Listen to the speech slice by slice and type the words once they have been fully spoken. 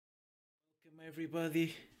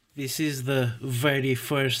everybody. This is the very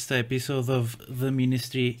first episode of the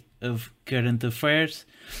Ministry of Current Affairs.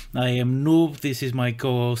 I am Noob. This is my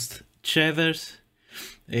co-host Cheddars.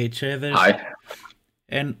 Hey Cheddars. Hi.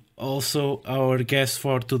 And also our guest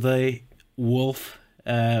for today, Wolf.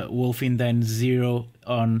 Wolfinden Zero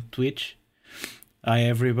on Twitch. Hi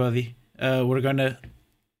everybody. We're gonna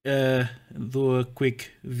do a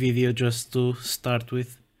quick video just to start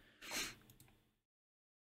with.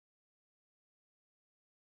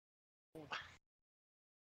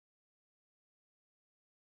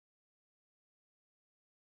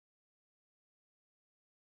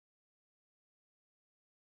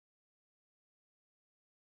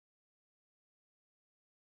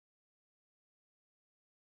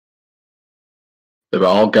 They're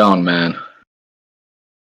all gone, man.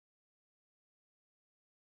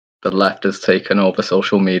 The left has taken over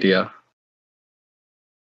social media.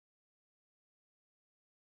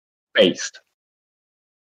 Based.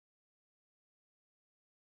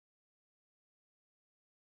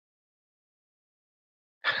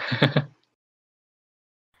 What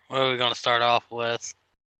are we going to start off with?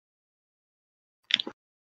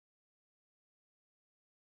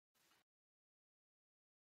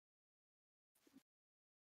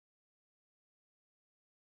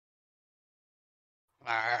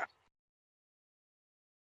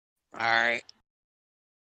 Alright.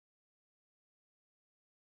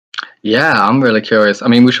 Yeah, I'm really curious. I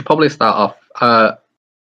mean, we should probably start off.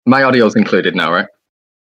 My audio's included now, right?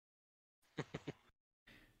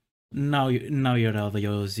 Now your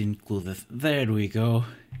audio is included. There we go.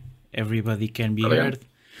 Everybody can be Brilliant. heard.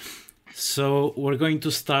 So we're going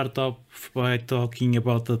to start off by talking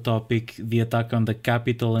about the topic, the attack on the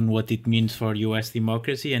Capitol and what it means for US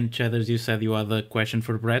democracy. And Cheddars, you said you had a question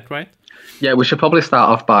for Brett, right? Yeah, we should probably start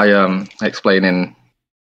off by explaining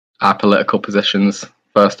our political positions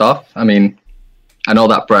first off. I mean, I know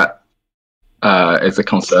that Brett is a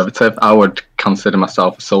conservative. I would consider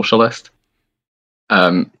myself a socialist.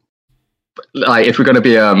 Like, if we're going to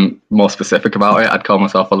be more specific about it, I'd call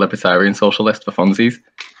myself a libertarian socialist for funsies.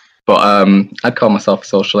 But I'd call myself a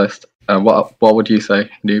socialist. What would you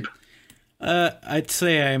say, Noob? I'd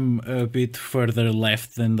say I'm a bit further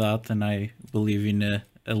left than that, and I believe in a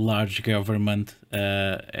large government,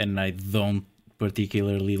 and I don't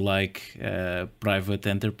particularly like private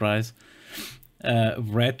enterprise.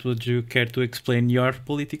 Brett, would you care to explain your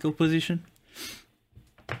political position?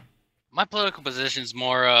 My political position is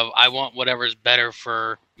more of I want whatever's better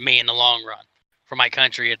for me in the long run, for my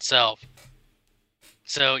country itself.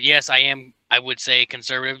 So yes, I would say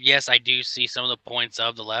conservative. Yes, I do see some of the points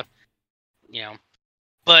of the left,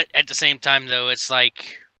 but at the same time though, it's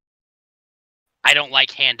like I don't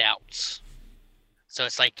like handouts. So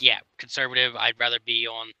it's like, yeah, conservative, I'd rather be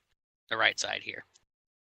on the right side here.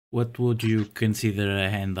 What would you consider a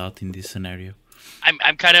handout in this scenario?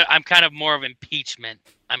 I'm kind of more of impeachment.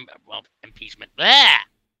 Impeachment. Blah!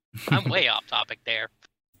 I'm way off topic there.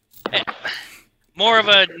 More of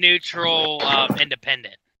a neutral,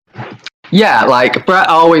 independent. Yeah, like, Brett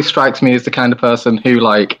always strikes me as the kind of person who,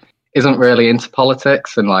 like, isn't really into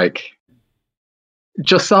politics and, like,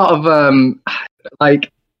 just sort of,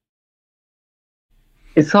 like,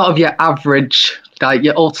 it's sort of your average, like,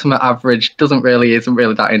 your ultimate average isn't really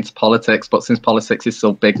that into politics, but since politics is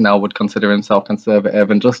so big now, would consider himself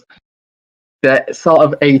conservative, and just the sort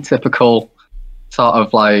of atypical, sort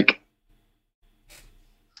of, like,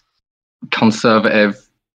 conservative,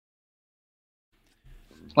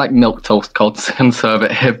 like milk toast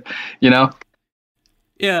conservative,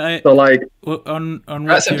 Yeah, So, like, on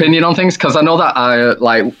Brett's opinion on things, because I know that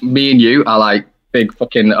like, me and you are like big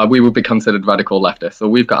fucking. We would be considered radical leftists, so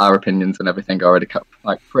we've got our opinions and everything already,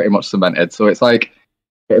 like, pretty much cemented. So it's like,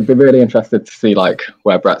 it'd be really interested to see, like,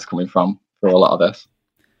 where Brett's coming from for a lot of this.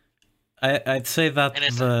 I'd say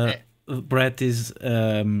that Brett is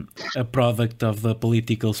a product of the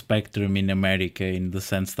political spectrum in America, in the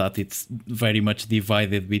sense that it's very much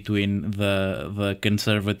divided between the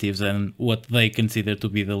conservatives and what they consider to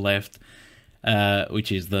be the left,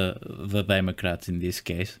 which is the Democrats in this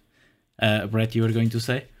case. Brett, you were going to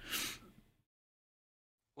say?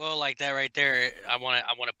 Well, like that right there, I want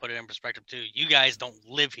to put it in perspective too. You guys don't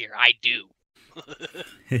live here. I do.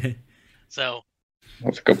 So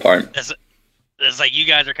That's a good point. it's like you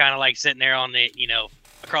guys are kind of like sitting there on the,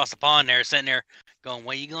 across the pond there, sitting there going,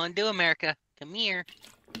 what are you going to do, America? Come here.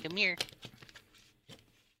 Come here.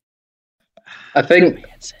 I think,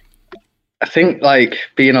 like,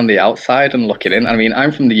 being on the outside and looking in, I mean,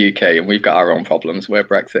 I'm from the UK and we've got our own problems. We're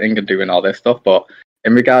Brexiting and doing all this stuff. But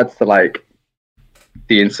in regards to, like,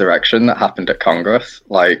 the insurrection that happened at Congress,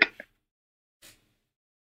 like,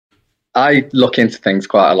 I look into things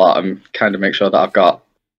quite a lot and kind of make sure that I've got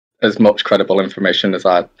as much credible information as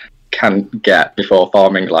I can get before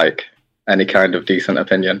forming like any kind of decent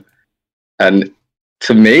opinion. And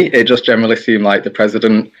to me, it just generally seemed like the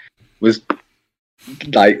president was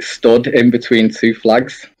like stood in between two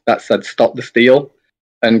flags that said "Stop the Steal,"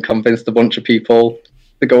 and convinced a bunch of people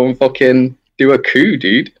to go and fucking do a coup,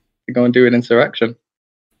 dude. To go and do an insurrection.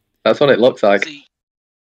 That's what it looks like.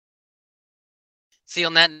 See,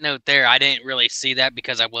 on that note there, I didn't really see that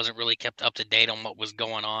because I wasn't really kept up to date on what was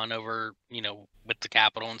going on over, with the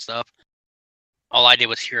Capitol and stuff. All I did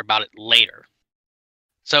was hear about it later.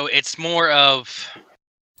 So it's more of,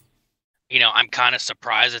 I'm kind of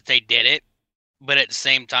surprised that they did it. But at the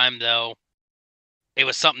same time, though, it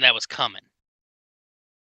was something that was coming.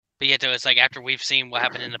 But yet, though, it's like after we've seen what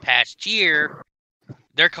happened in the past year,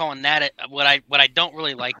 they're calling that what I don't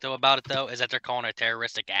really like though about it though is that they're calling it a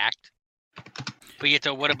terroristic act. But yet,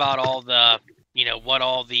 though, what about all the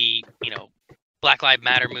Black Lives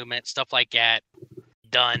Matter movement stuff like that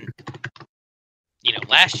done,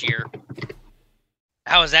 last year?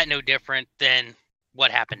 How is that no different than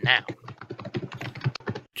what happened now?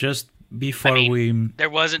 Just before there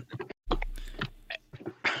wasn't.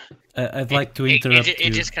 I'd like to interrupt you.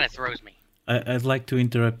 It just kind of throws me. I'd like to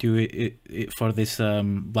interrupt you for this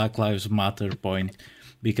Black Lives Matter point,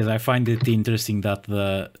 because I find it interesting that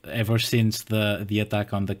ever since the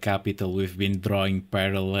attack on the Capitol, we've been drawing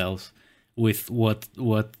parallels with what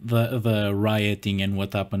the rioting and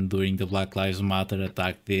what happened during the Black Lives Matter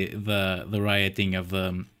attack, the rioting of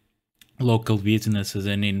local businesses,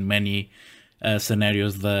 and in many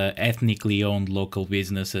scenarios the ethnically owned local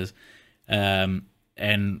businesses.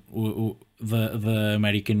 And the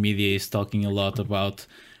American media is talking a lot about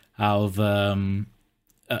how the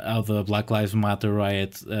Black Lives Matter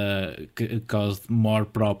riot caused more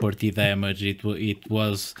property damage. It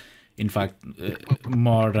was in fact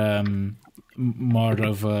more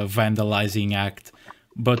of a vandalizing act.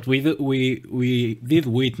 But we did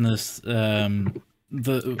witness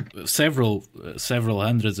the several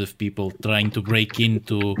hundreds of people trying to break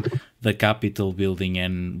into the Capitol building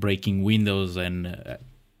and breaking windows and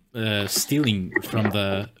stealing from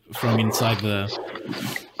inside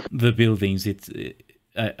the buildings.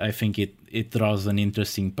 I think it draws an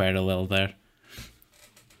interesting parallel there.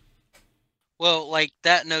 Well, like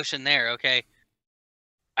that notion there, okay.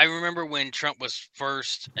 I remember when Trump was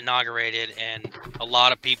first inaugurated and a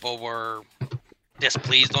lot of people were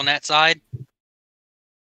displeased on that side.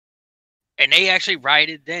 And they actually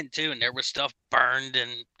rioted then too, and there was stuff burned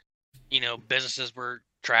and businesses were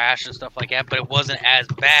trashed and stuff like that, but it wasn't as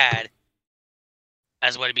bad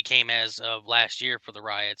as what it became as of last year for the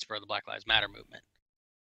riots for the Black Lives Matter movement.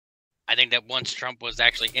 I think that once Trump was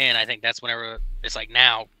actually in, I think that's whenever it's like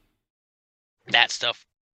now that stuff,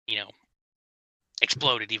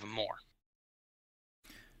 exploded even more.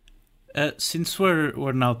 Since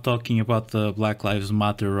we're now talking about the Black Lives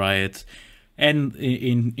Matter riots, and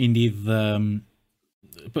indeed a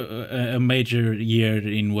major year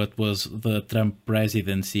in what was the Trump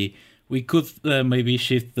presidency, we could maybe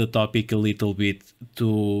shift the topic a little bit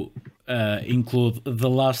to include the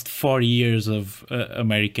last 4 years of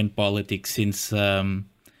American politics since Trump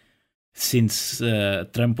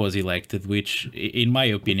was elected, which, in my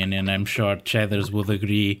opinion, and I'm sure Cheddars would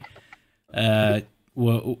agree,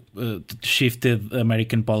 shifted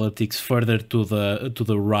American politics further to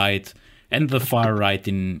the right and the far right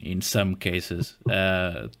in some cases,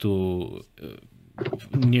 to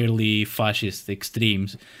nearly fascist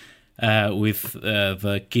extremes, with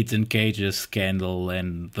the kids in cages scandal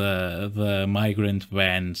and the migrant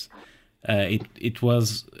bans. It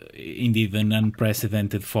was indeed an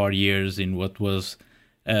unprecedented 4 years in what was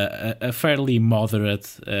a fairly moderate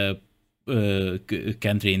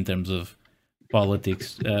country in terms of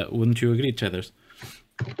politics. Wouldn't you agree, Cheddars?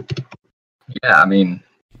 Yeah, I mean,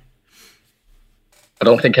 I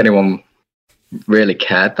don't think anyone really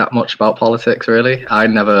cared that much about politics, really.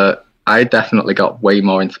 I definitely got way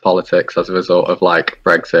more into politics as a result of like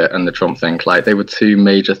Brexit and the Trump thing. Like, they were two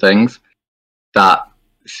major things that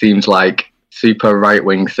seemed like super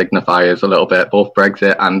right-wing signifiers a little bit. Both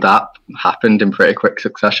Brexit and that happened in pretty quick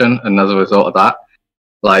succession, and as a result of that,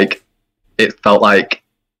 like, it felt like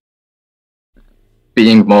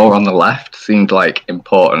being more on the left seemed like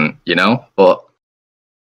important, but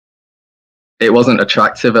it wasn't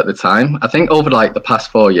attractive at the time. I think over like the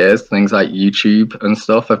past 4 years, things like YouTube and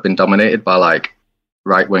stuff have been dominated by like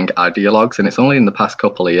right-wing ideologues, and it's only in the past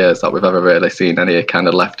couple of years that we've ever really seen any kind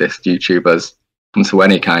of leftist YouTubers come to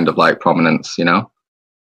any kind of like prominence,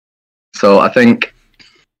 So I think,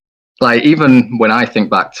 like, even when I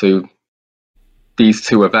think back to these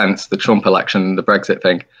two events, the Trump election and the Brexit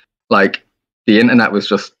thing, like the internet was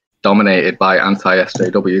just dominated by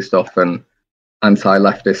anti-SJW stuff and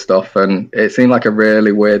anti-leftist stuff, and it seemed like a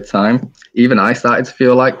really weird time. Even I started to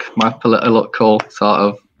feel like my political sort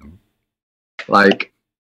of like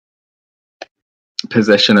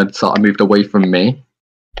position had sort of moved away from me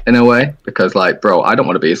in a way, because like, bro, I don't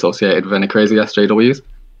want to be associated with any crazy SJWs.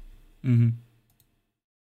 Mm-hmm.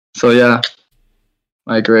 So yeah,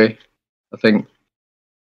 I agree. I think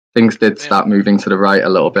things did start moving to the right a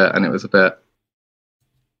little bit, and it's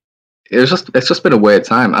just been a weird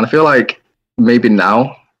time. And I feel like maybe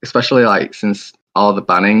now, especially like since all the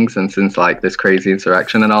bannings and since like this crazy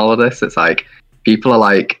insurrection and all of this, it's like people are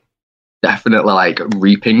like definitely like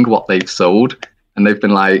reaping what they've sowed, and they've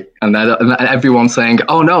been like, and everyone's saying,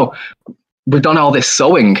 oh no, we've done all this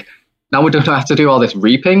sowing, now we don't have to do all this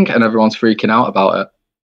reaping, and everyone's freaking out about it.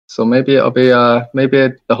 So maybe it'll be maybe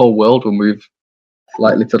the whole world will move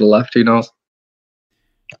slightly to the left, who knows?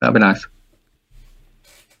 That'd be nice.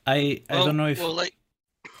 I don't know if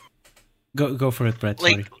go for it, Brett.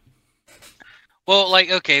 Sorry. Well,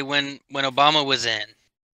 like, okay, when Obama was in,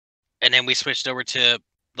 and then we switched over to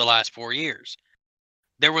the last 4 years,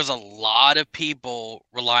 there was a lot of people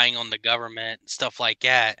relying on the government, stuff like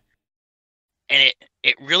that, and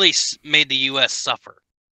it really made the U.S. suffer,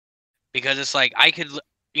 because it's like I could,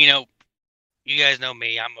 you know, you guys know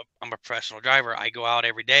me, I'm a professional driver. I go out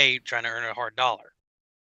every day trying to earn a hard dollar,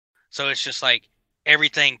 so it's just like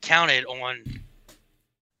everything counted on,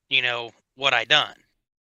 you know, what I done.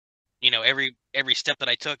 You know, every step that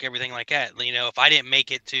I took, everything like that. You know, if I didn't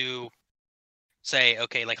make it to, say,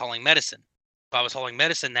 okay, like hauling medicine. If I was hauling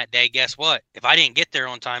medicine that day, guess what? If I didn't get there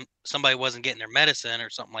on time, somebody wasn't getting their medicine or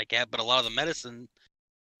something like that. But a lot of the medicine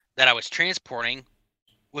that I was transporting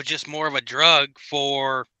was just more of a drug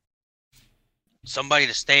for somebody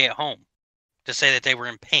to stay at home, to say that they were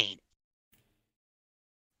in pain.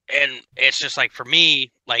 And it's just like, for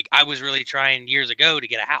me, like, I was really trying years ago to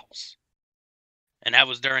get a house. And that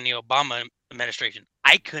was during the Obama administration.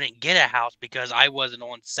 I couldn't get a house because I wasn't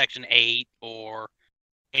on Section 8 or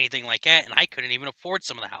anything like that, and I couldn't even afford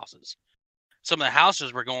some of the houses. Some of the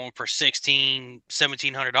houses were going for $1,600,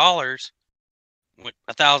 $1,700,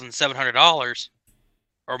 $1,700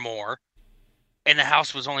 or more, and the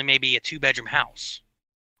house was only maybe a 2-bedroom house,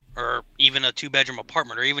 or even a 2-bedroom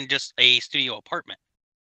apartment, or even just a studio apartment.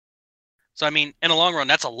 So, I mean, in the long run,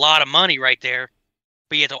 that's a lot of money right there.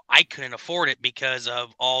 But yet, though, I couldn't afford it because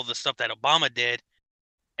of all the stuff that Obama did.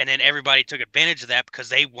 And then everybody took advantage of that because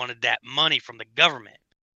they wanted that money from the government.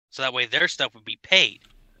 So that way their stuff would be paid.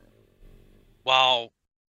 While,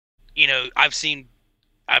 you know, I'm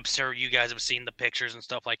sure you guys have seen the pictures and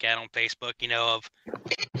stuff like that on Facebook, you know, of,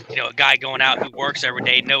 you know, a guy going out who works every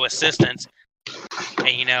day, no assistance. And,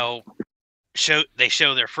 you know, they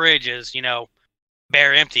show their fridges, you know,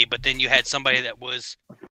 bare empty. But then you had somebody that was,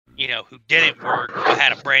 you know, who didn't work, who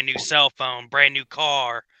had a brand new cell phone, brand new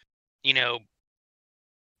car, you know,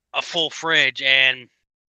 a full fridge, and,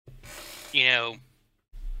 you know,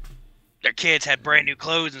 their kids had brand new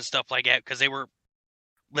clothes and stuff like that because they were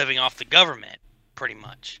living off the government, pretty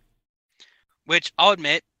much. Which, I'll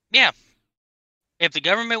admit, yeah, if the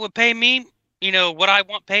government would pay me, you know, what I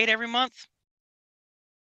want paid every month,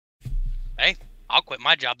 hey, I'll quit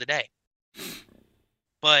my job today.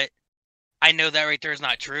 But I know that right there is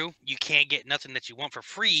not true. You can't get nothing that you want for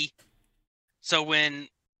free. So when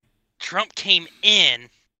Trump came in,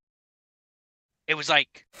 it was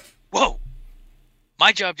like, whoa,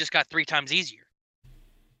 my job just got 3 times easier.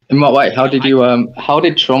 In what way? How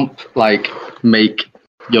did Trump like make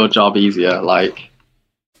your job easier? Like,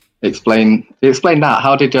 explain that.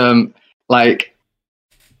 How did like,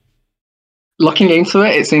 looking into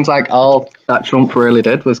it, it seems like all that Trump really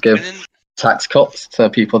did was give tax cuts to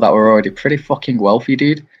people that were already pretty fucking wealthy,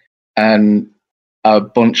 dude, and a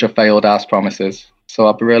bunch of failed ass promises. So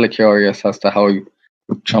I'd be really curious as to how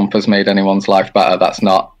Trump has made anyone's life better that's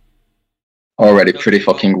not already pretty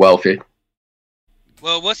fucking wealthy.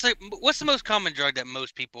 Well, what's the most common drug that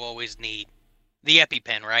most people always need? The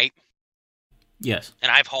EpiPen, right? Yes.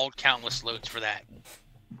 And I've hauled countless loads for that.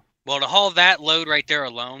 Well, to haul that load right there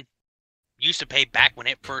alone, used to pay back when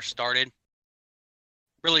it first started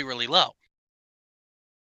really, really low.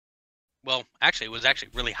 Well, actually, it was actually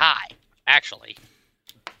really high, actually.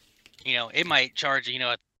 You know, it might charge, you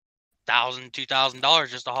know, $1,000, $2,000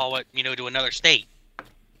 just to haul it, you know, to another state.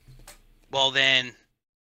 Well, then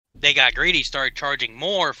they got greedy, started charging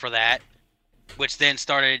more for that, which then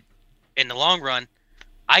started, in the long run,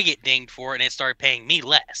 I get dinged for it, and it started paying me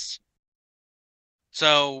less.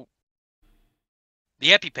 So, the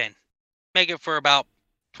EpiPen, make it for about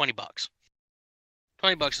 $20.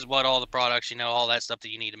 $20 is what all the products, all that stuff that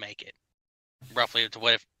you need to make it, roughly to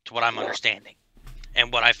what I'm understanding,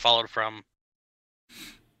 and what I followed from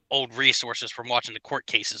old resources from watching the court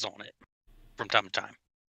cases on it from time to time.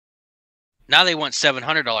 Now they want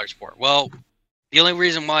 $700 for it. Well, the only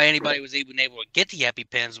reason why anybody was even able to get the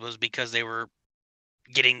EpiPens was because they were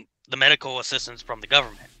getting the medical assistance from the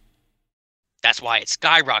government. That's why it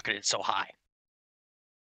skyrocketed so high.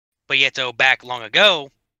 But yet, though, back long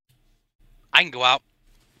ago, I can go out,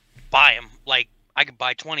 buy them. Like, I could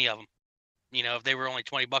buy 20 of them. If they were only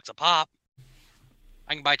 $20 a pop,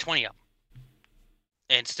 I can buy 20 of them.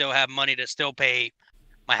 And still have money to still pay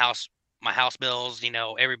my house bills,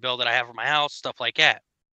 every bill that I have for my house, stuff like that.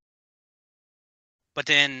 But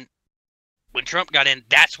then when Trump got in,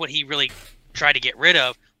 that's what he really tried to get rid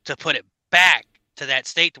of, to put it back to that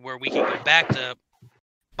state to where we can go back to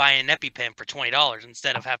buying an EpiPen for $20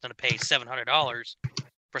 instead of having to pay $700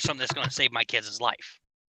 for something that's going to save my kids' life.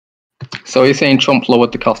 So you're saying Trump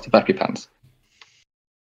lowered the cost of EpiPens?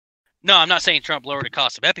 No, I'm not saying Trump lowered the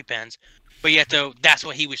cost of EpiPens, but yet, though, that's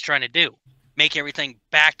what he was trying to do. Make everything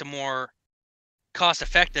back to more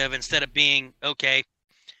cost-effective instead of being, okay,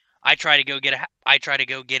 I try to go get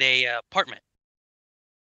a apartment.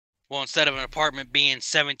 Well, instead of an apartment being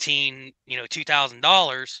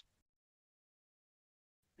 $2,000,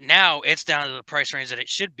 now it's down to the price range that it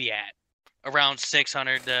should be at, around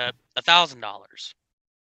 $600 to $1,000.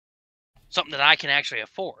 Something that I can actually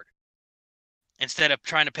afford. Instead of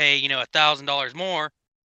trying to pay, $1,000 more,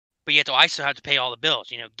 but yet I still have to pay all the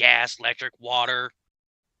bills, gas, electric, water,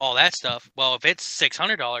 all that stuff. Well, if it's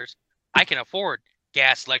 $600, I can afford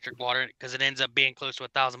gas, electric, water, because it ends up being close to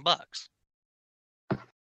 $1,000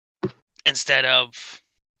 instead of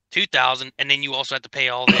 $2,000, and then you also have to pay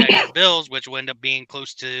all the extra bills, which will end up being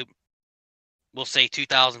close to, we'll say,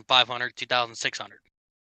 $2,500, $2,600,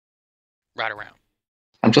 right around.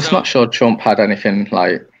 I'm just not sure Trump had anything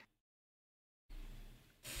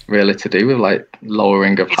really to do with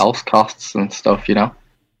lowering of house costs and stuff, It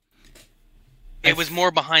was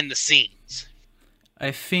more behind the scenes.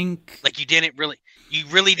 I think you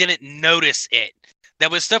really didn't notice it.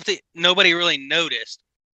 That was stuff that nobody really noticed,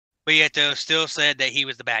 but yet they still said that he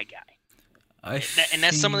was the bad guy. And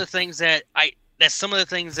that's some of the things that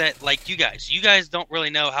like you guys don't really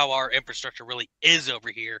know how our infrastructure really is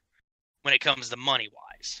over here when it comes to money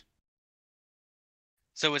wise.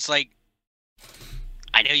 So it's like,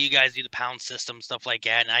 I know you guys do the pound system, stuff like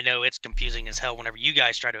that, and I know it's confusing as hell whenever you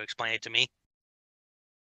guys try to explain it to me.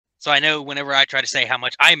 So I know whenever I try to say how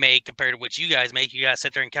much I make compared to what you guys make, you guys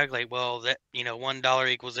sit there and calculate, well, that, $1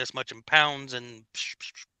 equals this much in pounds and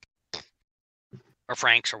or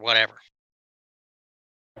francs or whatever.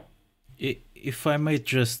 If I might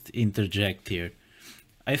just interject here,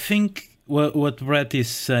 I think what Brett is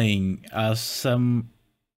saying has some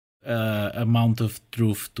amount of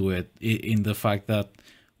truth to it, in the fact that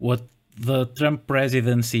what the Trump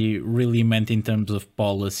presidency really meant in terms of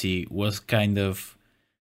policy was kind of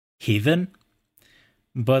hidden,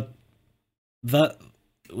 but it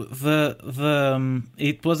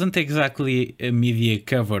wasn't exactly a media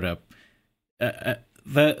cover-up.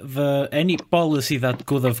 Any policy that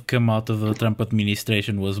could have come out of the Trump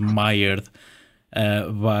administration was mired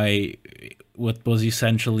by what was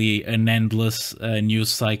essentially an endless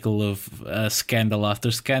news cycle of scandal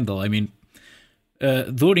after scandal. I mean,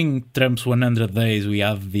 during Trump's 100 days, we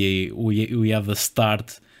have the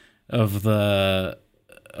start of the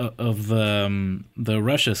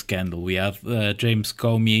Russia scandal. We have James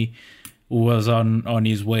Comey, who was on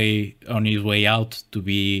his way out to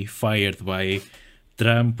be fired by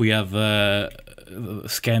Trump. We have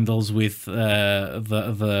scandals with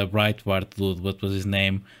the Breitbart dude. What was his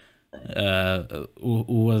name? Who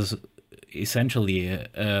was essentially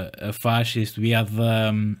a fascist. We have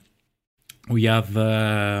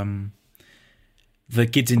the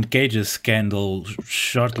Kids in Cages scandal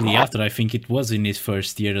shortly after. I think it was in his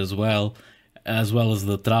first year as well as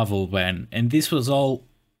the travel ban. And this was all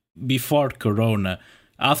before Corona.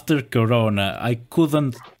 After Corona, I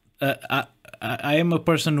couldn't... I am a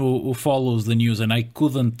person who follows the news, and I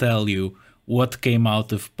couldn't tell you what came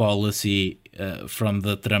out of policy from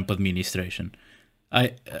the Trump administration.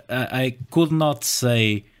 I could not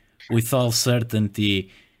say with all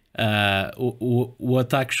certainty what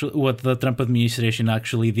the Trump administration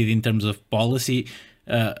actually did in terms of policy,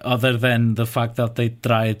 other than the fact that they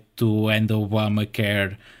tried to end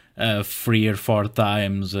Obamacare 3 or 4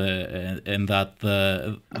 times, and that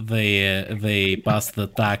they passed the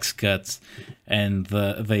tax cuts, and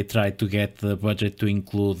they tried to get the budget to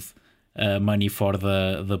include money for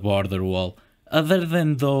the border wall. Other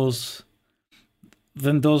than those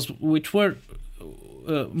which were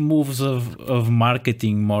moves of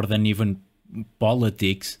marketing more than even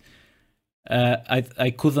politics.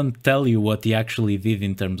 I couldn't tell you what he actually did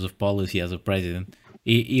in terms of policy as a president.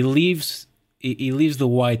 He leaves the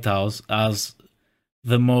White House as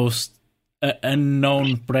the most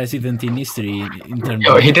unknown president in history in terms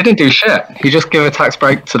of... He didn't do shit. He just gave a tax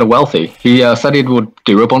break to the wealthy. He said he would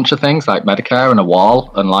do a bunch of things like Medicare and a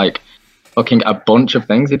wall and like fucking a bunch of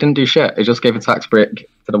things. He didn't do shit. He just gave a tax break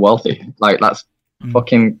to the wealthy. Like that's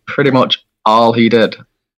fucking pretty much all he did.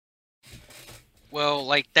 Well,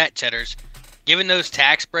 like that, Cheddars. Giving those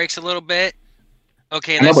tax breaks a little bit.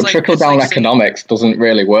 Okay, I know, but trickle down economics doesn't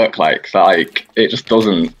really work like it just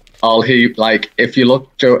doesn't. All he like if you look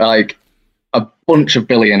like a bunch of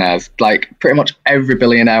billionaires, like pretty much every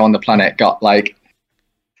billionaire on the planet got like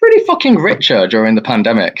pretty fucking richer during the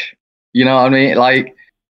pandemic. You know what I mean? Like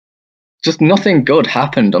just nothing good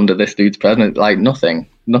happened under this dude's president. Like nothing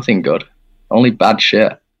good. Only bad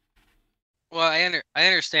shit. Well, I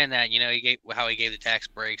understand that. You know, he gave the tax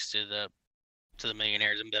breaks to the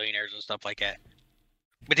millionaires and billionaires and stuff like that.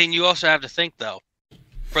 But then you also have to think though,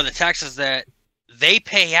 for the taxes that they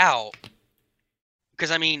pay out,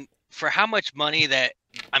 because I mean, for how much money that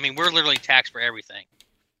we're literally taxed for everything.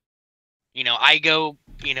 You know, I go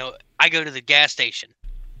to the gas station.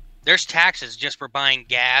 There's taxes just for buying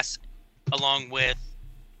gas, along with,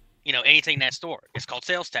 you know, anything in that store. It's called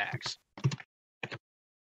sales tax.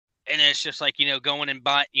 And it's just like, you know, going and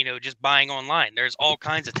just buying online. There's all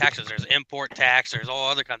kinds of taxes. There's import tax. There's all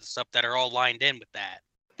other kinds of stuff that are all lined in with that.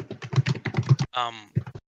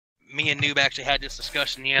 Me and Noob actually had this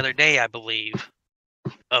discussion the other day, I believe,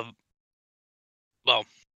 of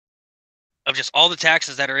just all the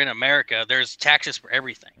taxes that are in America. There's taxes for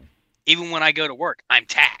everything. Even when I go to work, I'm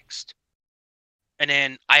taxed. And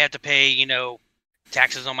then I have to pay, you know,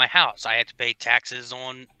 taxes on my house. I have to pay taxes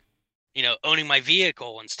on, you know, owning my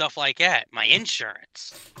vehicle and stuff like that. My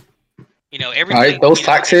insurance. You know, everything. Right, those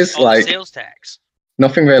taxes, like sales tax.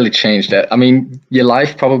 Nothing really changed it. I mean, your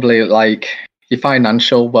life probably, like, your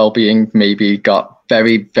financial well-being maybe got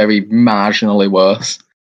very, very marginally worse,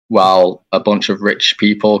 while a bunch of rich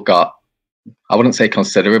people got, I wouldn't say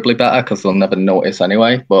considerably better, because they'll never notice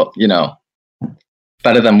anyway, but, you know,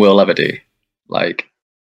 better than we'll ever do. Like,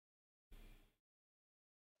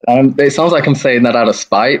 it sounds like I'm saying that out of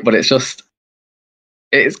spite, but it's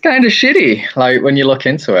kind of shitty. Like, when you look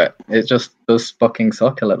into it, it just does fucking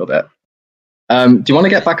suck a little bit. Do you want to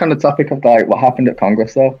get back on the topic of like what happened at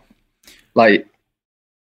Congress though? Like,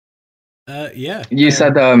 yeah. You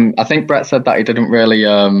said, I think Brett said that he didn't really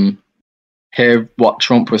hear what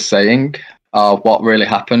Trump was saying, what really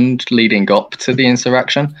happened leading up to the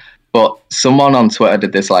insurrection. But someone on Twitter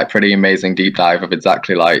did this like pretty amazing deep dive of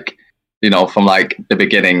exactly like, you know, from like the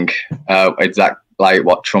beginning, like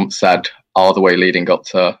what Trump said all the way leading up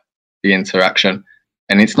to the insurrection.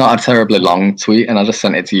 And it's not a terribly long tweet, and I just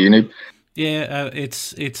sent it to you, Noob. Yeah,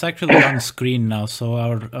 it's actually on screen now, so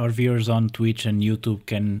our viewers on Twitch and YouTube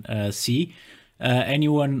can see.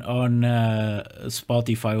 Anyone on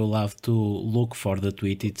Spotify will have to look for the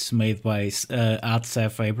tweet. It's made by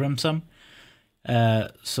 @Seth Abramson.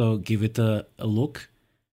 So give it a look.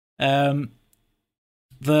 The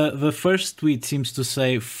first tweet seems to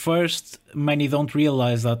say, first, many don't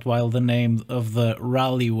realize that while the name of the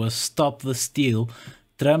rally was Stop the Steal,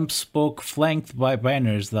 Trump spoke flanked by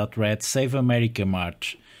banners that read Save America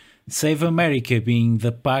March. Save America being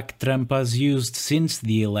the PAC Trump has used since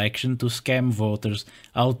the election to scam voters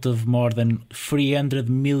out of more than $300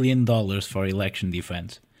 million for election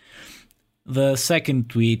defense. The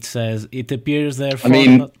second tweet says, it appears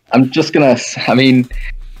therefore...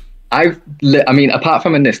 apart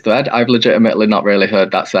from in this thread, I've legitimately not really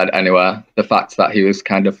heard that said anywhere. The fact that he was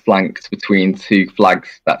kind of flanked between two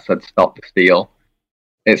flags that said Stop the Steal.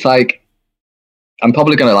 It's like, I'm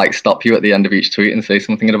probably going to like stop you at the end of each tweet and say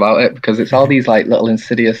something about it, because it's all these like little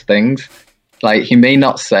insidious things. Like, he may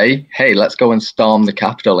not say, hey, let's go and storm the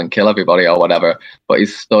Capitol and kill everybody or whatever, but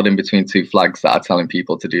he's stood in between two flags that are telling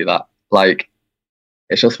people to do that. Like,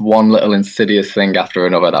 it's just one little insidious thing after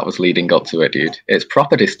another that was leading up to it, dude. It's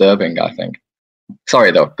proper disturbing, I think.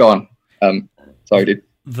 Sorry, though. Go on. Sorry, dude.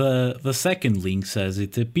 The second link says,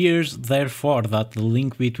 it appears, therefore, that the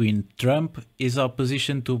link between Trump, his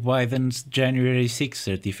opposition to Biden's January 6th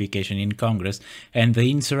certification in Congress, and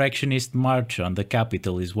the insurrectionist march on the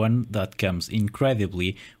Capitol is one that comes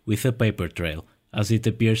incredibly with a paper trail, as it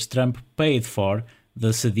appears Trump paid for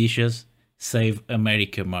the seditious Save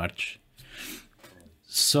America march.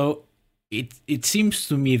 So it seems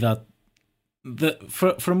to me that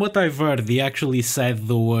from what I've heard, he actually said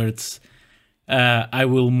the words, I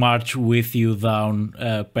will march with you down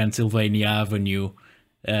Pennsylvania Avenue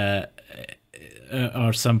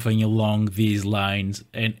or something along these lines,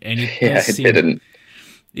 and it didn't.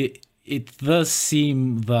 It does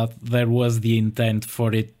seem that there was the intent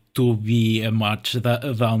for it to be a march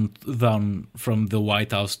down from the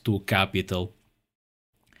White House to Capitol.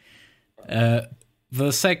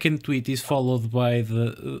 The second tweet is followed by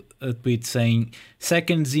a tweet saying,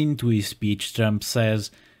 seconds into his speech, Trump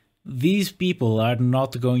says, "These people are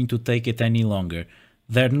not going to take it any longer.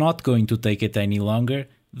 They're not going to take it any longer.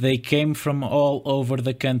 They came from all over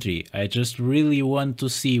the country. I just really want to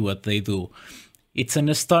see what they do." It's an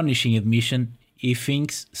astonishing admission. He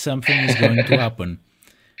thinks something is going to happen.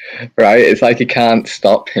 Right? It's like he can't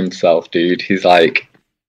stop himself, dude. He's like,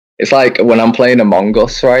 it's like when I'm playing Among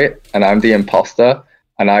Us, right? And I'm the imposter,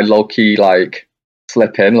 and I low-key like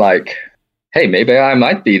slip in like, hey, maybe I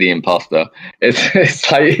might be the imposter.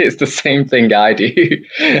 It's like it's the same thing I do.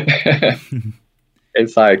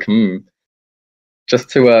 It's like, just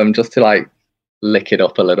to like lick it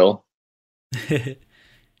up a little.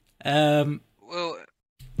 Well,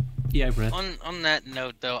 yeah, Brett. On that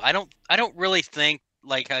note, though, I don't really think,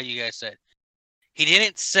 like how you guys said, he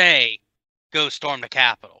didn't say go storm the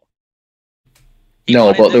Capitol.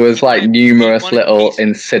 No, but there was like numerous little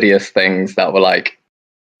insidious things that were like,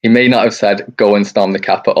 he may not have said go and storm the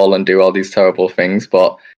Capitol and do all these terrible things,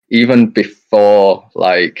 but even before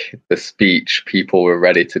like the speech, people were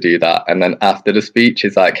ready to do that. And then after the speech,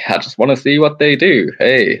 he's like, I just want to see what they do.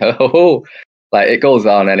 Hey, ho, ho, ho. Like, it goes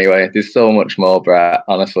on anyway. There's so much more, Brett,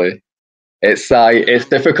 honestly. It's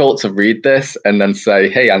difficult to read this and then say,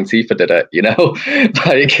 hey, Antifa did it, you know?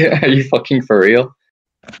 Like, are you fucking for real?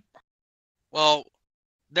 Well,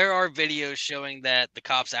 there are videos showing that the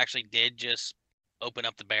cops actually did just open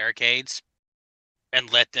up the barricades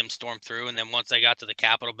and let them storm through. And then once they got to the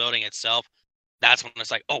Capitol building itself, that's when it's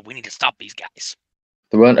like, oh, we need to stop these guys.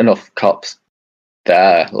 There weren't enough cops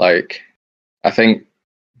there. Like, I think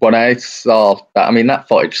when I saw that, I mean, that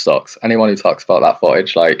footage sucks. Anyone who talks about that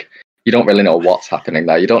footage, like, you don't really know what's happening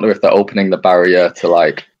there. You don't know if they're opening the barrier to,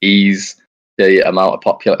 like, ease the amount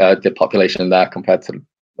of the population there compared to,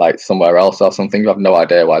 like, somewhere else or something. You have no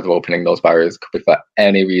idea why they're opening those barriers. Could be for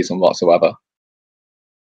any reason whatsoever.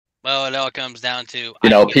 Well, it all comes down to, you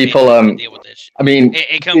know, people deal with this shit. I mean,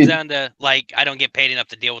 it comes down to, like, I don't get paid enough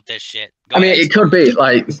to deal with this shit. It could be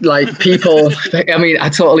like people. I mean, I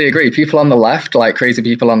totally agree. People on the left, like crazy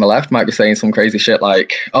people on the left, might be saying some crazy shit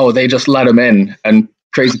like, "Oh, they just let him in," and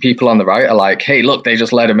crazy people on the right are like, "Hey, look, they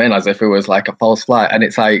just let him in," as if it was like a false flag. And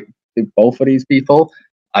it's like, both of these people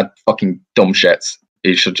are fucking dumb shits.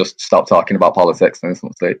 You should just stop talking about politics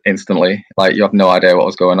instantly. Like, you have no idea what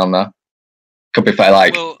was going on there. Could be for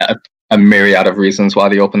like a myriad of reasons why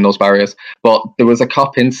they opened those barriers. But there was a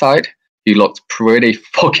cop inside who looked pretty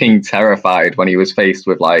fucking terrified when he was faced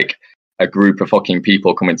with like a group of fucking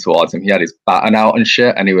people coming towards him. He had his baton out and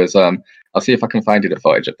shit, and he was I'll see if I can find you the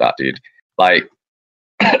footage of that, dude. Like,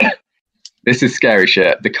 this is scary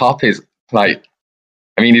shit. The cop is like,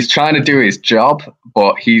 I mean, he's trying to do his job,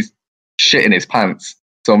 but he's shitting his pants.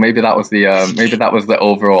 So maybe that was the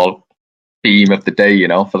overall theme of the day, you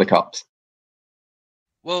know, for the cops.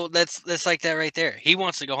 Well, that's like that right there. He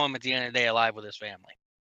wants to go home at the end of the day alive with his family.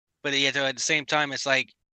 But yet, at the same time, it's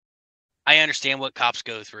like, I understand what cops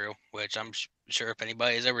go through, which I'm sure if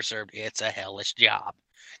anybody's ever served, it's a hellish job.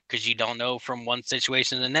 Because you don't know from one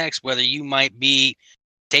situation to the next whether you might be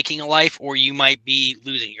taking a life or you might be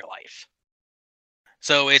losing your life.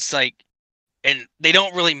 So it's like, and they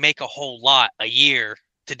don't really make a whole lot a year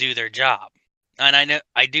to do their job. And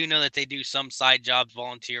I do know that they do some side jobs,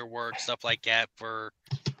 volunteer work, stuff like that for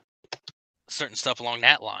certain stuff along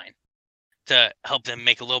that line to help them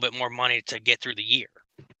make a little bit more money to get through the year.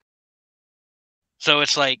 So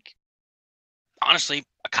it's like, honestly,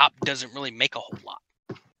 a cop doesn't really make a whole lot.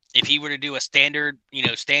 If he were to do a standard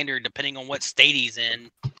depending on what state he's in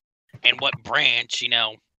and what branch,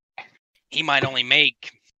 he might only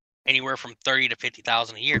make anywhere from $30,000 to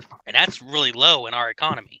 $50,000 a year, and that's really low in our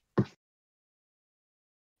economy.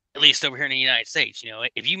 At least over here in the United States,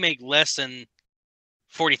 if you make less than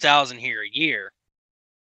 $40,000 here a year,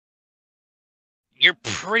 you're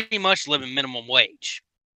pretty much living minimum wage,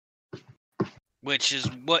 which is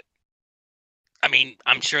what. I mean,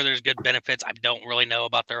 I'm sure there's good benefits. I don't really know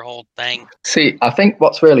about their whole thing. See, I think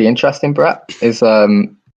what's really interesting, Brett, is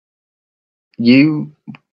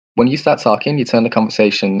when you start talking, you turn the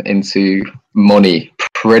conversation into money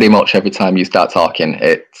pretty much every time you start talking.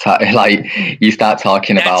 It's like you start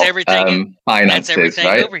talking about finances, that's everything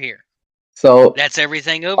right? Over here. So that's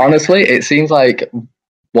everything over honestly, here. It seems like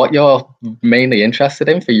what you're mainly interested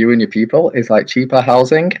in for you and your people is like cheaper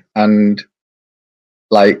housing and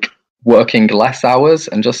like working less hours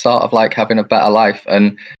and just sort of like having a better life.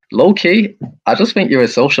 And low key, I just think you're a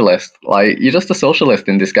socialist. Like, you're just a socialist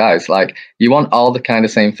in disguise. Like, you want all the kind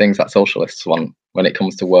of same things that socialists want when it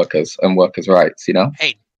comes to workers and workers' rights, you know?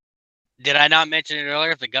 Hey, did I not mention it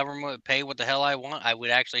earlier? If the government would pay what the hell I want, I would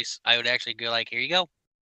actually go like, here you go.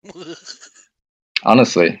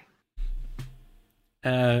 Honestly.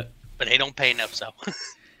 But they don't pay enough, so.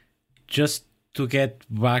 Just to get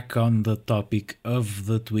back on the topic of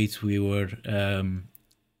the tweets we were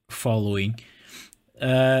following,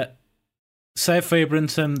 Seth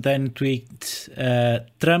Abramson then tweeted,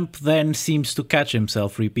 Trump then seems to catch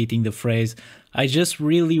himself repeating the phrase, I just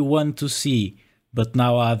really want to see, but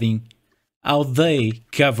now adding, how they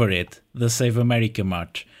cover it, the Save America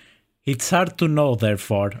March. It's hard to know,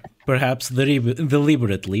 therefore, perhaps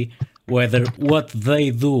deliberately, whether what they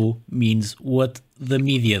do means what the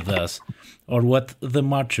media does, or what the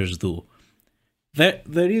marchers do. There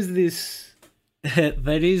is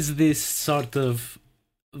this sort of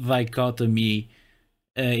dichotomy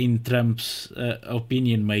in Trump's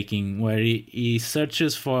opinion making, where he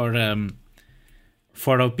searches for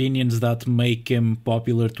opinions that make him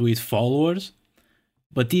popular to his followers,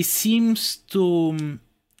 but he seems to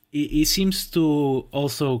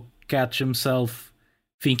also catch himself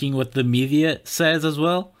thinking what the media says as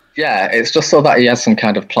well. Yeah, it's just so that he has some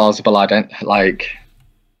kind of plausible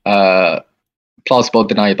plausible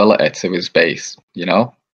deniability to his base, you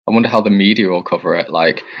know? I wonder how the media will cover it.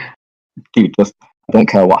 Like, dude, I don't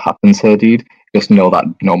care what happens here, dude. Just know that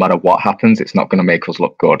no matter what happens, it's not going to make us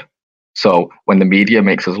look good. So when the media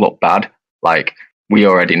makes us look bad, like, we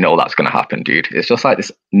already know that's going to happen, dude. It's just like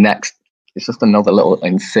it's just another little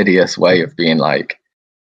insidious way of being like,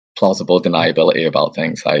 plausible deniability about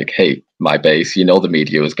things. Like, hey, my base, you know the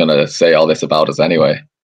media is going to say all this about us anyway.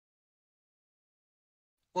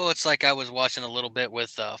 Well, it's like I was watching a little bit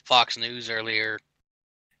with Fox News earlier,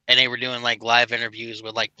 and they were doing like live interviews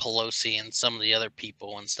with like Pelosi and some of the other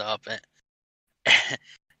people and stuff. And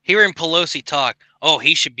hearing Pelosi talk, oh,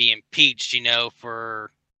 he should be impeached, you know,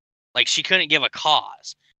 for like she couldn't give a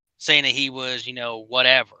cause, saying that he was, you know,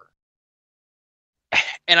 whatever.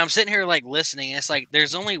 And I'm sitting here like listening, and it's like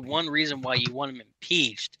there's only one reason why you want him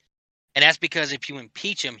impeached, and that's because if you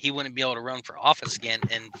impeach him, he wouldn't be able to run for office again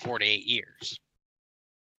in 4 to 8 years.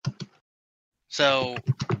 So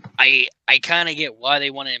I kind of get why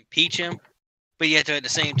they want to impeach him, but yet at the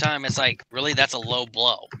same time, it's like, really, that's a low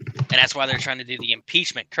blow, and that's why they're trying to do the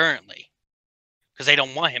impeachment currently, because they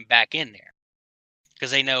don't want him back in there,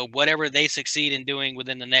 because they know whatever they succeed in doing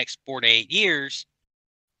within the next 4 to 8 years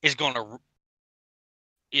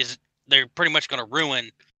they're pretty much going to ruin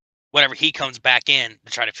whatever he comes back in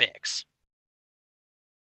to try to fix.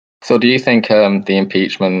 So do you think the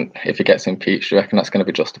impeachment, if he gets impeached, do you reckon that's going to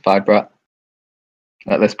be justified, Brett,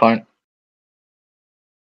 at this point?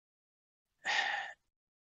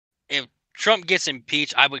 If Trump gets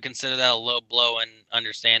impeached, I would consider that a low blow and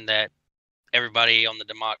understand that everybody on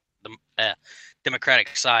the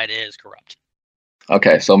Democratic side is corrupt.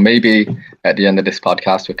 Okay, so maybe at the end of this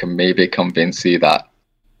podcast, we can maybe convince you that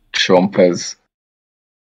Trump has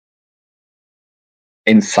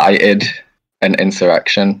incited an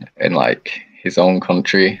insurrection in like his own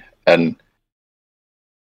country, and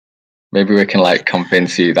maybe we can like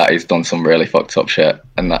convince you that he's done some really fucked up shit,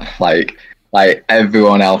 and that like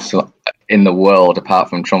everyone else in the world apart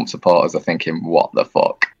from Trump supporters are thinking, what the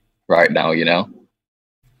fuck right now, you know?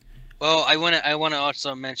 Well, I want to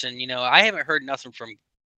also mention, you know, I haven't heard nothing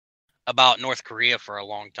about North Korea for a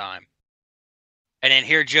long time. And then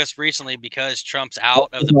here just recently, because Trump's out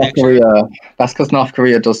of the picture. That's because North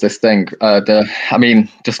Korea does this thing.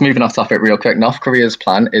 Just moving off topic real quick, North Korea's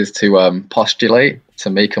plan is to postulate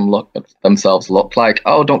to make themselves look like,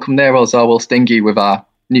 oh, don't come near us or we'll sting you with our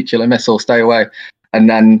nuclear missile, stay away. And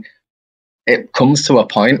then it comes to a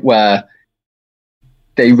point where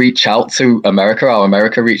they reach out to America, or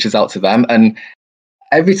America reaches out to them. And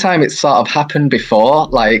every time it's sort of happened before,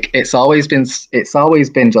 like it's always been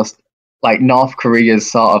just like North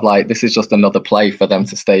Korea's sort of like, this is just another play for them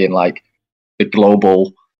to stay in like the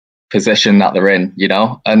global position that they're in, you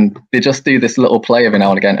know? And they just do this little play every now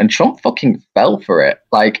and again. And Trump fucking fell for it.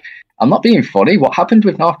 Like, I'm not being funny. What happened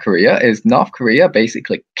with North Korea is North Korea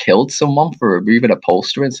basically killed someone for removing a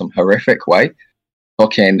poster in some horrific way.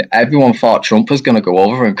 Fucking everyone thought Trump was going to go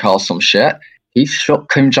over and cause some shit. He shook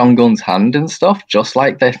Kim Jong-un's hand and stuff, just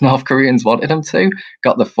like the North Koreans wanted him to.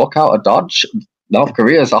 Got the fuck out of Dodge. North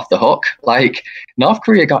Korea's off the hook. Like, North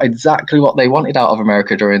Korea got exactly what they wanted out of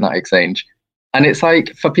America during that exchange. And it's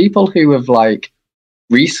like, for people who have like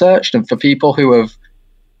researched and for people who have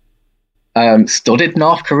studied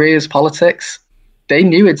North Korea's politics, they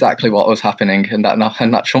knew exactly what was happening, and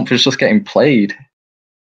that Trump was just getting played,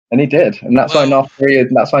 and he did, and that's why North Korea.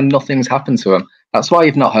 That's why nothing's happened to him. That's why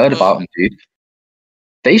you've not heard about them, dude.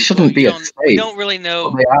 They shouldn't be a state. We don't really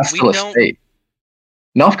know. But they are still a state.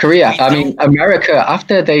 North Korea. I mean, America.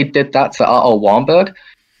 After they did that to Otto Warmberg,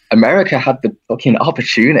 America had the fucking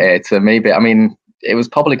opportunity to maybe. I mean, it was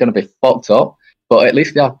probably going to be fucked up, but at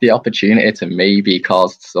least they had the opportunity to maybe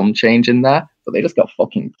cause some change in there. But they just got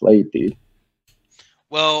fucking played, dude.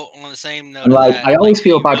 Well, on the same note, and I always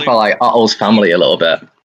feel bad for Otto's family a little bit.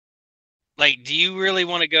 Like, do you really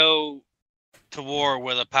want to go to war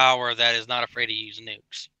with a power that is not afraid to use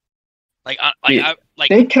nukes?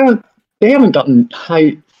 They haven't gotten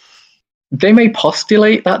high. They may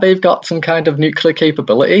postulate that they've got some kind of nuclear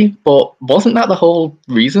capability, but wasn't that the whole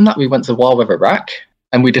reason that we went to war with Iraq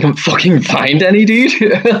and we didn't fucking find any, dude?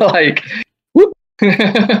 Like, whoop.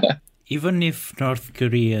 Even if North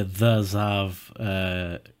Korea does have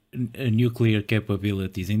nuclear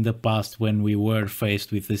capabilities, in the past when we were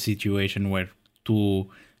faced with a situation where two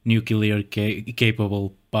nuclear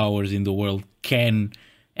capable powers in the world can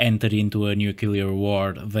enter into a nuclear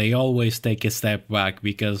war, they always take a step back,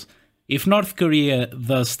 because if North Korea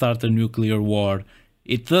does start a nuclear war,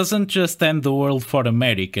 it doesn't just end the world for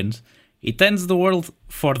Americans, it ends the world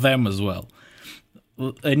for them as well.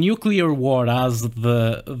 A nuclear war has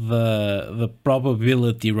the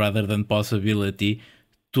probability rather than possibility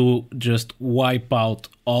to just wipe out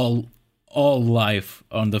all life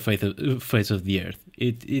on the face of the earth.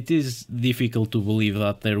 It is difficult to believe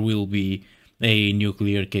that there will be a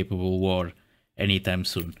nuclear capable war anytime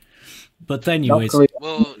soon. But anyways,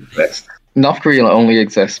 North Korea only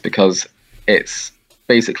exists because it's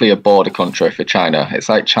basically a border country for China. It's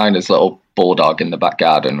like China's little bulldog in the back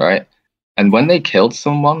garden, right? And when they killed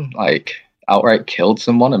someone, like outright killed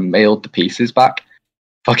someone and mailed the pieces back,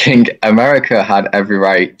 fucking America had every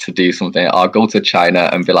right to do something. Or go to China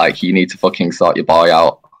and be like, you need to fucking sort your boy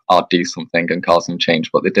out, or do something and cause some change.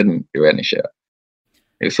 But they didn't do any shit.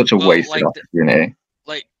 It was such a wasted opportunity.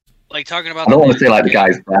 Like talking about. I don't want to say like the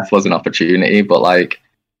guy's death was an opportunity, but like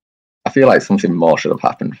I feel like something more should have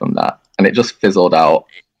happened from that, and it just fizzled out.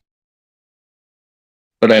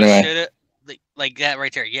 But anyway. Like that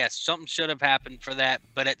right there, yes, something should have happened for that.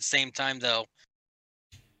 But at the same time, though,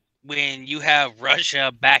 when you have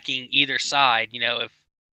Russia backing either side, you know, if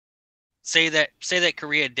say that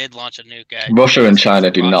Korea did launch a nuke, Russia and China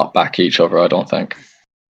do not back each other, I don't think.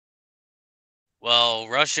 Well,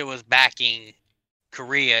 Russia was backing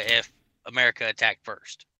Korea if America attacked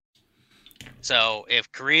first. So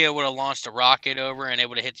if Korea would have launched a rocket over and it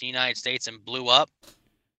would have hit the United States and blew up,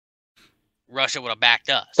 Russia would have backed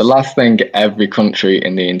us. The last thing every country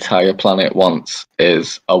in the entire planet wants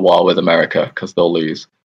is a war with America, because they'll lose.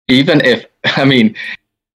 Even if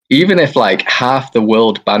like half the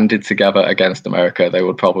world banded together against America, they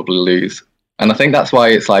would probably lose. And I think that's why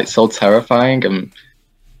it's like so terrifying. And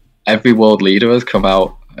every world leader has come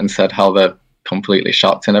out and said how they're completely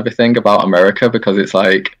shocked and everything about America, because it's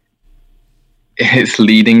like it's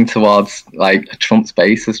leading towards, like, Trump's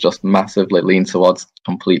base has just massively leaned towards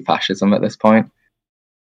complete fascism at this point.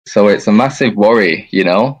 So it's a massive worry, you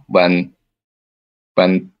know, when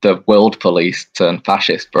the world police turn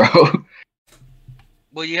fascist, bro.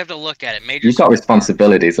 Well, you have to look at it. You've got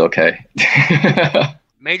responsibilities, okay? The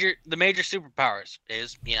major superpowers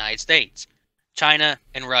is the United States, China,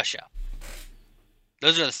 and Russia.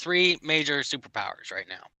 Those are the three major superpowers right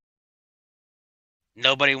now.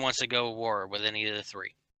 Nobody wants to go to war with any of the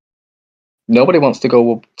three. Nobody wants to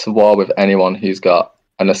go to war with anyone who's got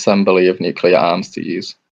an assembly of nuclear arms to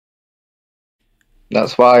use.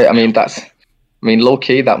 That's why, low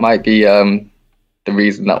key, that might be the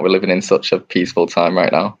reason that we're living in such a peaceful time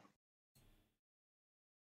right now.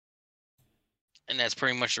 And that's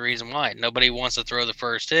pretty much the reason why. Nobody wants to throw the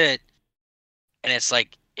first hit. And it's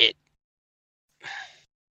like,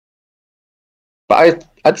 But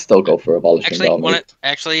I'd still go for abolishing government.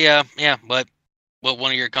 But what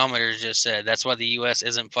one of your commenters just said, that's why the U.S.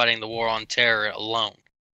 isn't fighting the war on terror alone.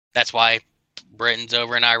 That's why Britain's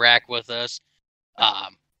over in Iraq with us.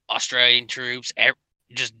 Australian troops,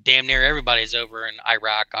 just damn near everybody's over in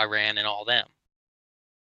Iraq, Iran, and all them.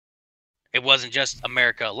 It wasn't just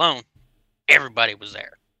America alone. Everybody was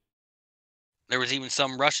there. There was even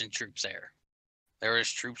some Russian troops there. There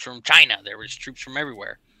was troops from China. There was troops from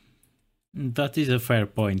everywhere. That is a fair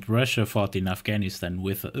point. Russia fought in Afghanistan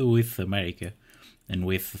with America and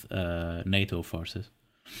with NATO forces.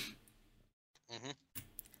 Mm-hmm.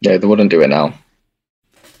 Yeah, they wouldn't do it now.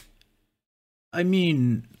 I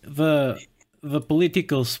mean, the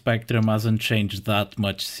political spectrum hasn't changed that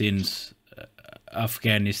much since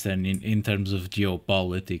Afghanistan in terms of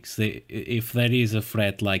geopolitics. If there is a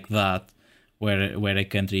threat like that, where a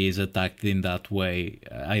country is attacked in that way,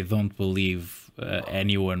 I don't believe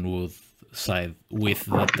anyone would side with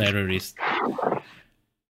the terrorist.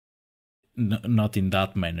 Not in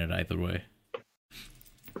that manner either way.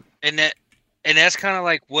 And that's kind of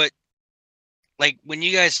like what, like when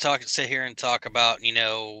you guys sit here and talk about, you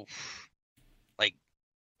know, like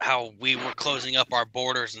how we were closing up our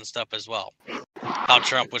borders and stuff as well. How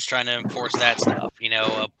Trump was trying to enforce that stuff, you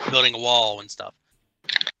know, building a wall and stuff.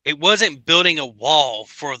 It wasn't building a wall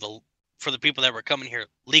for the people that were coming here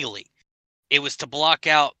legally. It was to block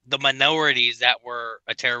out the minorities that were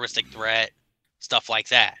a terroristic threat, stuff like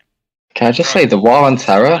that. Can I just say the war on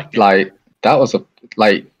terror, that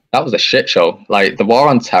was a shit show. Like the war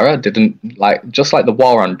on terror didn't, like, just like the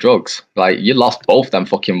war on drugs. Like you lost both them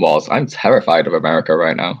fucking wars. I'm terrified of America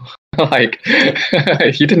right now. Like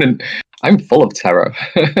you didn't. I'm full of terror.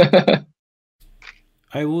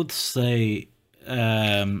 I would say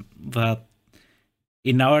that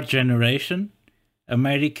in our generation,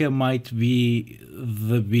 America might be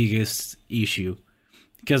the biggest issue,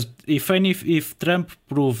 because if Trump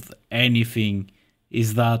proved anything,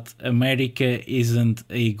 is that America isn't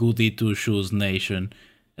a goody two shoes nation.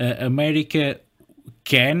 America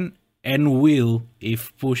can and will,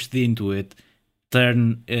 if pushed into it,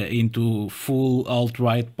 turn into full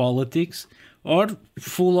alt-right politics or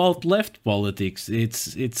full alt-left politics.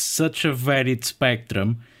 It's such a varied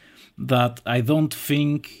spectrum that I don't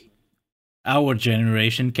think our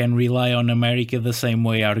generation can rely on America the same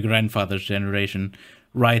way our grandfather's generation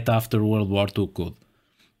right after World War II could.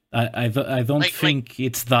 I don't think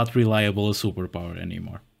it's that reliable a superpower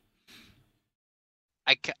anymore.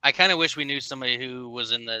 I kind of wish we knew somebody who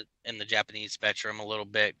was in the Japanese spectrum a little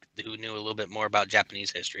bit, who knew a little bit more about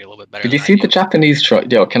Japanese history a little bit better. Did you see the Japanese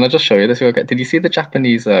Yo, can I just show you this? Did you see the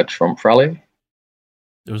Japanese Trump rally?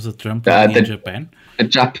 There was a Trump rally in Japan? The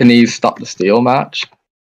Japanese Stop the Steal march.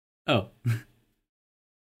 Oh.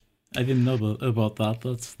 I didn't know about that.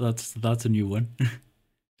 That's a new one.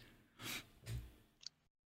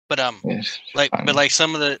 But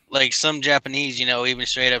some Japanese, you know, even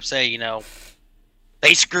straight up say, you know,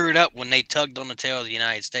 they screwed up when they tugged on the tail of the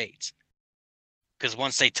United States. Because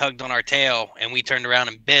once they tugged on our tail and we turned around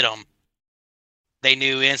and bit them, they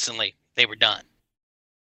knew instantly they were done.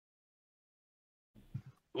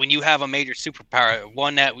 When you have a major superpower,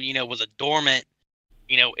 one that, you know, was a dormant,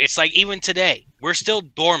 you know, it's like even today, we're still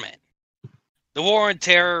dormant. The war on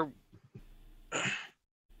terror,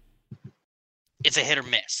 it's a hit or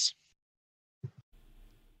miss.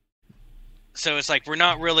 So it's like we're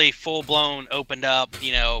not really full-blown, opened up,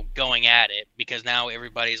 you know, going at it, because now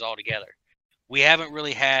everybody's all together. We haven't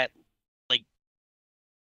really had, like,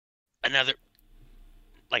 another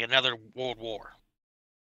world war.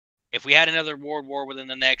 If we had another world war within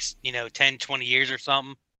the next, you know, 10, 20 years or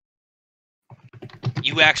something,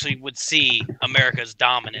 you actually would see America's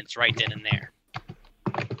dominance right then and there.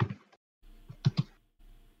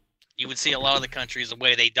 You would see a lot of the countries, the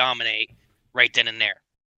way they dominate right then and there,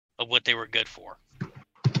 of what they were good for.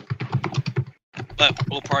 But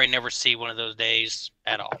we'll probably never see one of those days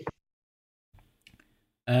at all.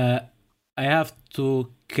 I have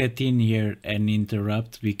to cut in here and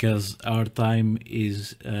interrupt because our time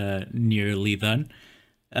is nearly done.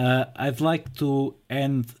 I'd like to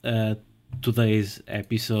end today's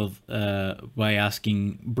episode by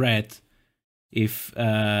asking Brett if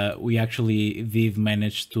we actually did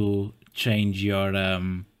manage to change your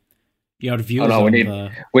views. Oh no,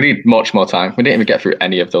 we need much more time. We didn't even get through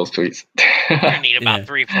any of those tweets. I need about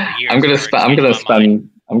 3-4 years. I'm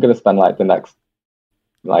gonna spend like the next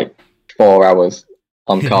 4 hours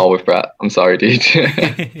on call with Brett. I'm sorry,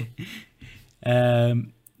 dude.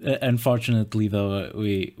 Unfortunately, though,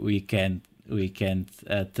 we can't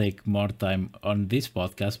take more time on this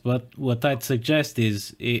podcast. But what I'd suggest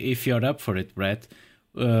is, if you're up for it, Brett,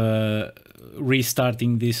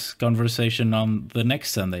 restarting this conversation on the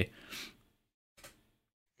next Sunday.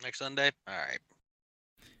 Next Sunday? All right.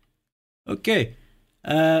 Okay.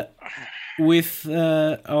 With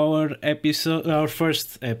our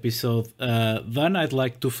first episode done, I'd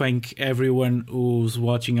like to thank everyone who's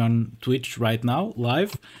watching on Twitch right now,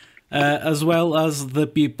 live, as well as the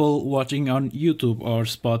people watching on YouTube or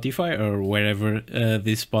Spotify or wherever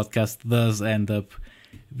this podcast does end up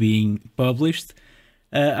being published.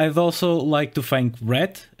 I'd also like to thank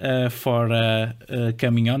Brett for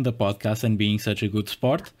coming on the podcast and being such a good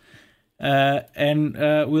sport. And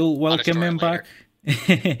we'll welcome him back.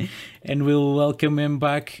 And we'll welcome him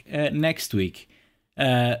back next week.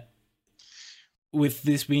 With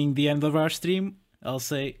this being the end of our stream, I'll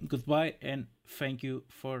say goodbye and thank you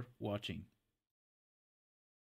for watching.